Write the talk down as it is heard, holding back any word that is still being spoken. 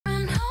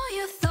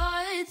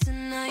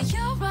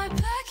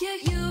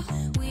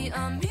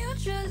are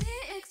mutually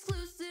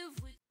exclusive.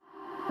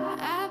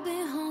 I've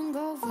been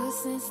hungover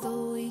since the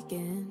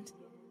weekend.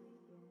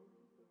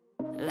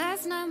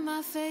 Last night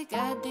my fake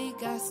ID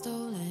got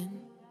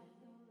stolen.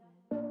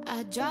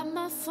 I dropped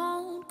my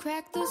phone,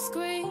 cracked the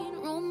screen.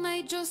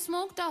 Roommate just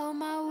smoked all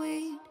my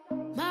weed.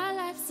 My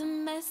life's a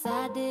mess,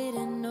 I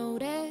didn't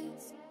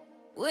notice.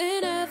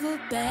 Whenever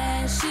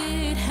bad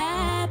shit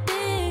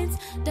happens,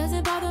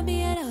 doesn't bother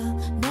me at all,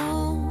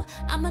 no.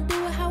 I'ma do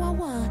it how I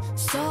want,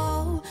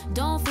 so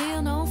don't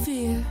feel no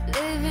fear.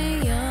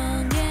 Living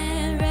young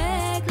and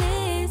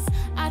reckless,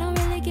 I don't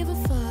really give a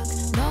fuck,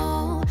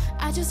 no.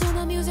 I just turn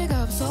the music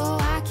up so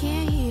I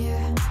can't hear.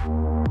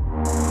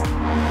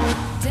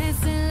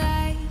 Dancing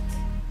like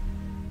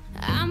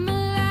I'm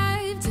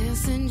alive,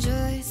 dancing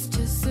just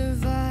to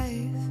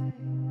survive.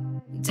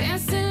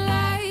 Dancing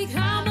like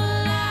I'm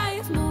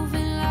alive,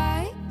 moving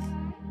like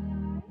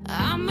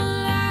I'm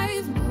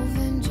alive,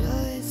 moving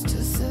just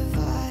to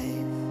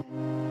survive.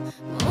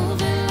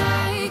 Moving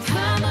like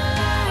I'm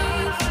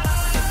alive.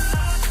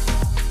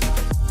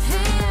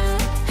 Hey,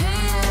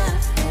 hey, hey.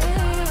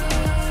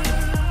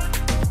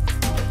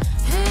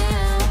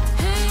 Hey,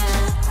 hey,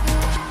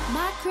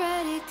 my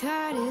credit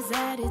card is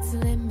at its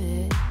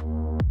limit.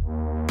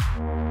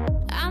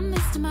 I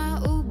missed my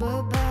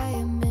Uber by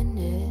a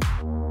minute.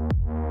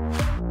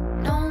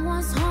 No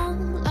one's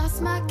home,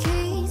 lost my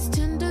keys.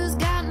 Tinder's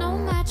got no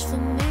match for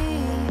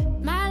me.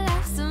 My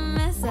life's a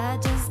mess, I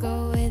just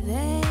go with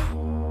it.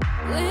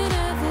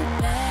 Whenever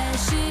bad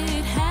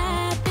shit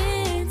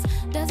happens,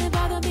 doesn't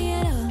bother me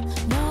at all,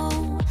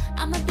 no.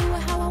 I'ma do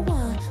it how I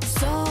want,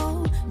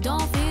 so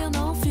don't feel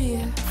no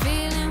fear.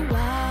 Feeling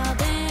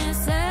wild and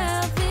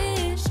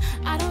selfish,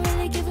 I don't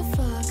really give a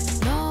fuck,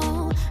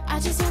 no. I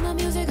just turn the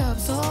music up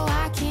so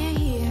I can't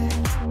hear.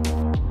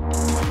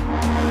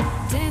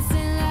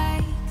 Dancing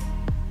like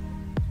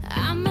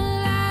I'm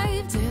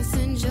alive,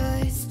 dancing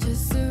just to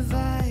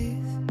survive.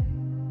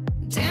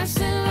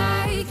 Dancing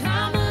like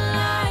I'm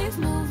alive,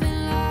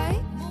 moving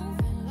like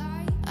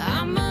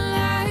I'm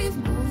alive,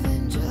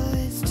 moving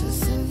just to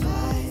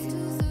survive.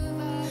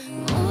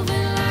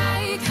 Moving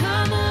like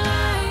I'm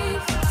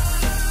alive.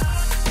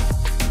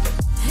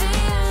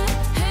 Hey,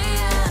 hey,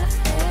 hey.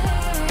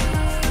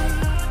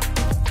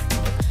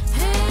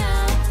 Hey,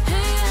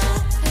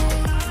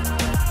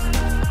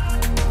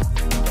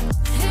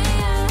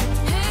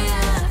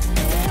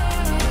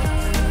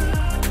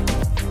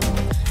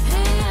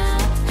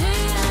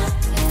 hey,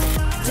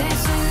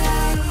 dancing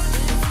like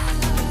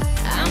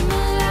I'm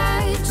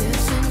alive,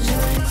 dancing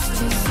just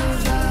to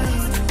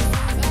survive.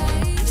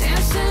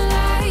 Dancing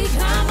like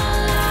I'm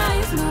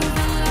alive,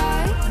 moving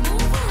like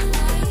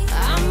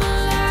I'm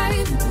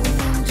alive,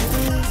 moving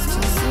just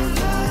to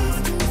survive.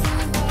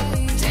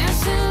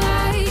 Dancing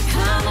like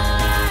I'm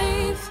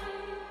alive.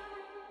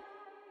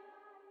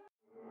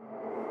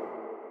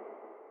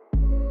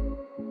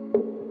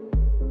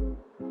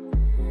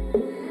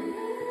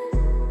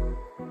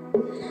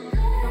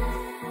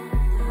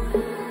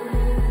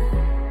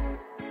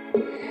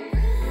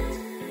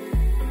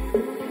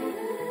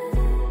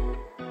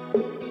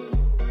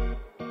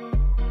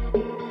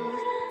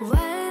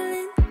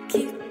 Wildin',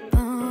 keep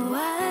on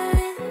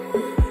wildin'.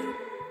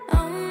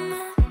 Oh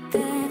my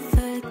God,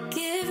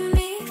 forgive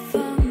me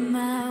for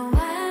my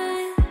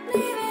wildin'.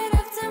 Leave it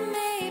up to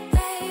me,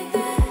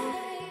 baby.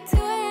 2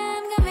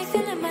 a.m. got me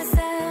feeling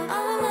myself.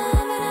 All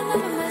alone, but I'm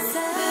loving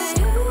myself.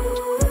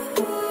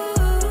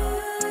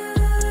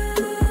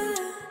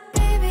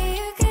 Baby,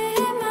 you can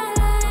hit my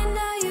line.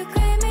 Know you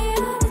crave me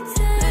all the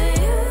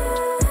time.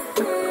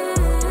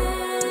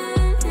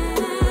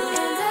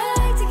 And I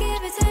like to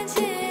give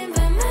attention,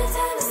 but my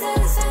time is so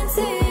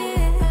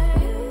expensive.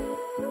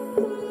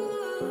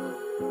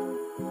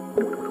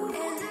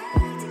 And I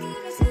like to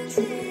give attention.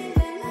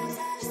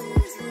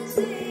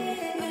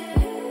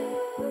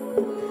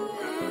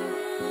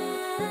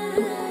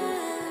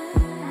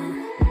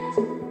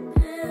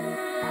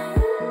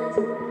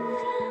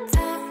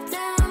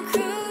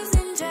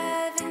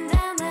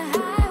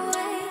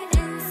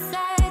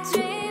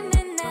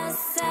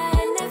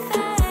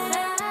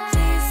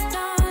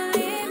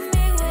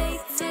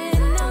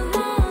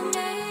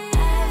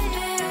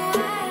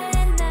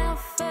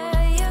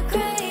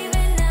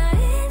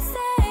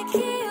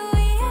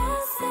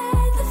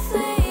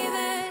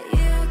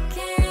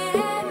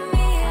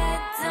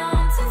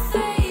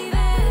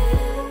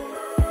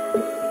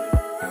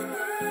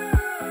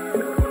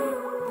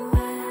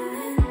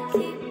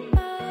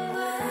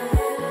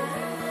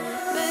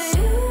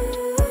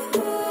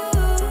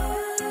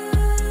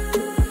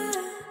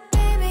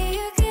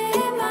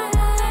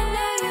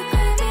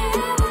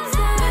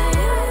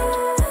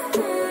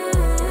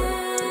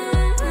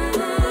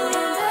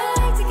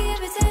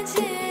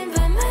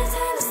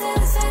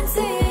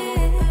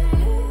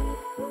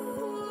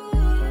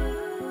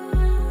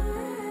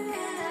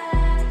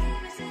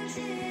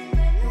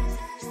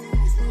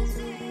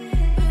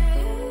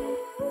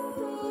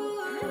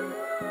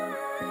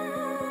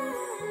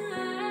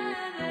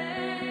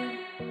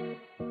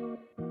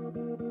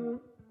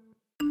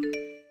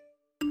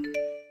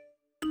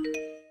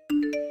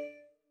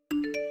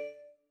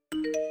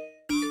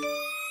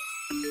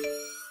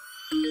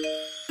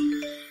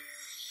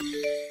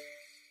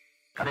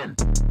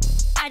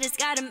 I just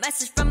got a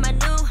message from my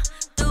new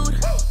dude.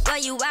 Where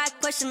you at?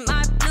 Question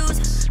my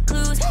blues,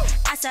 clues.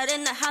 I sat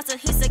in the house and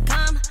he said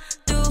come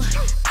through.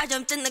 I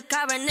jumped in the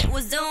car and it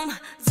was zoom,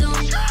 zoom.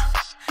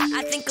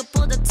 I think I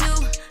pulled up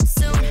too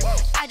soon.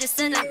 I just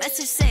sent a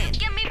message saying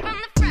get me from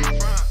the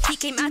front. He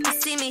came out to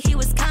see me, he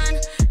was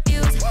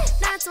confused.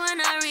 That's when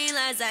I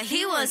realized that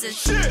he was a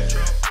shit.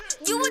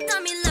 You would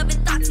dummy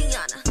loving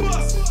Tatiana.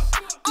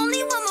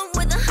 Only woman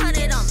with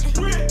 100 on me.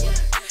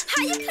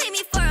 How you play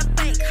me for a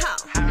fake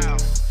hoe?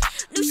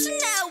 New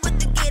Chanel with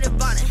the gator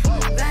bonnet.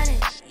 Run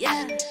it,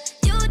 yeah.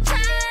 You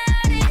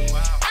tried it,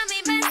 got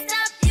me messed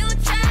up. You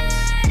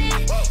tried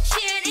it. She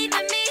ain't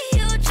even me.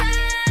 You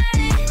tried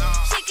it.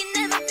 She can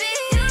never be.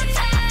 You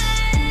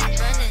tried it.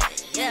 Run it,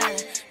 yeah.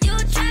 You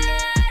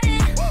tried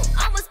it.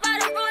 Almost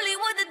bought a rollie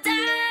with a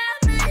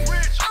diamond.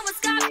 Almost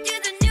got you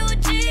the new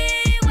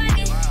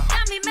G-Wagon.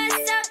 Got me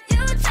messed up.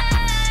 You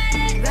tried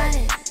it. Run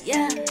it,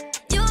 yeah.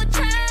 You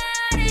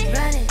tried it.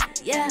 Run it,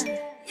 yeah.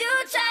 You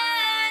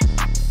tried.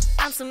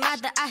 I'm so mad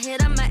that I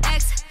hit on my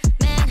ex,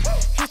 man.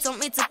 He told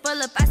me to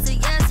pull up, I said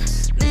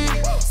yes,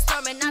 man.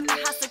 Storming out the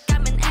house like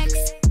I'm an ex,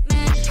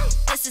 man.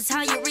 This is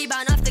how you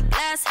rebound off the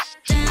glass,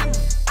 damn.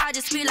 I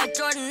just feel like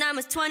Jordan, I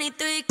was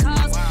 23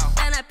 calls.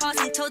 Then I paused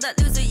and told that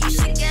loser, you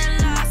should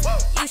get lost.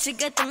 You should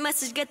get the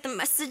message,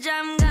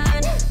 I'm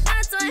gone.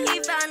 That's when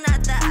he found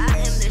out that I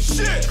am the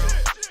shit.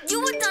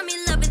 You would dummy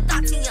loving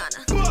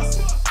Tatiana.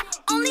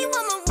 Only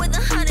woman with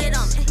 100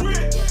 on me.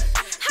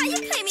 How you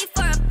play me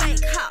for a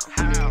fake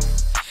hoe?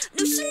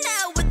 New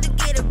Chanel with the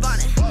gator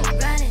bonnet.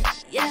 Run it,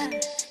 yeah.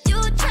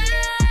 You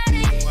tried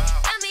it.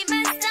 Got me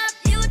messed up.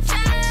 You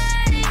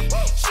tried it.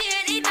 She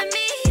ain't even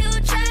me. You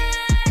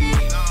tried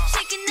it.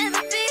 She can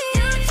never be.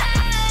 You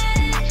tried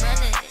it.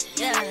 Run it,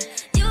 yeah.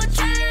 You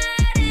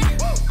tried it.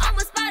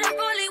 Almost bought a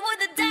rollie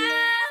with a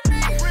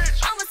diamond.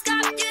 Almost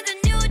got you the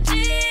new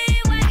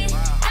G-Wagon.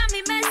 Got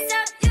me messed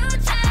up. You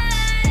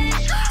tried it.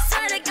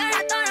 Swear to God, I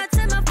thought I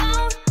turned my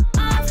phone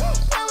off.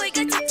 When we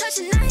get to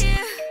touching, I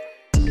hear.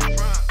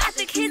 I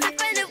think he's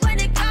offended when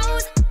it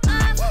goes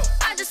off.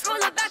 I just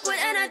roll her backward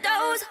and I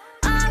doze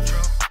off.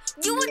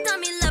 You would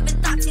dummy loving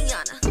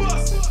Tatiana.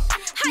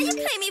 How you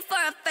play me for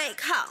a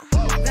fake hoe?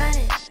 Run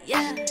it,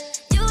 yeah.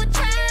 You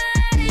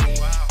tried it.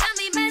 Got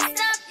me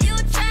messed up. You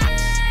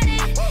tried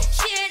it.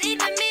 She ain't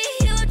even me.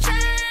 You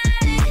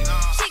tried it.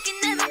 She can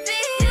never be.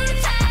 You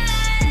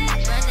tried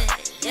it. Run it,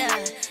 yeah.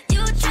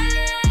 You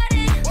tried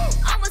it.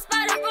 Almost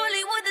bought a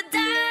rollie with a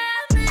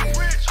diamond.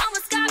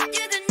 Almost got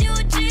you the new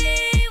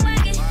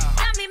G-Wagon.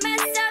 Got me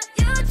messed up.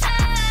 You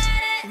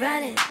tried it.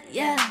 Run it,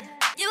 yeah.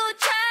 You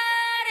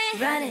tried it.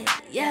 Run it,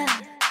 yeah.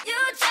 You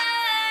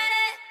tried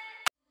it.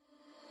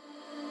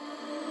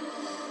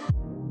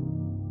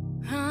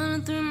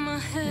 Running through my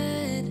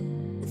head,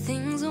 the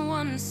things I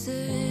wanna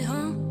say.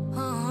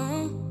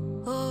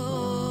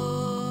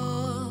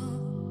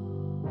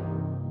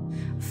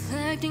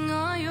 Reflecting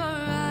on your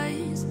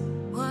eyes,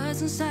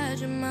 what's inside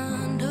your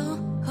mind?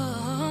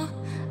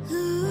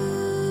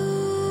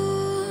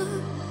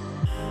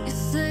 You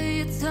say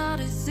it's hard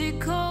to see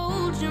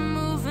cold. You're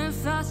moving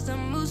fast, I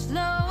move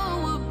slow.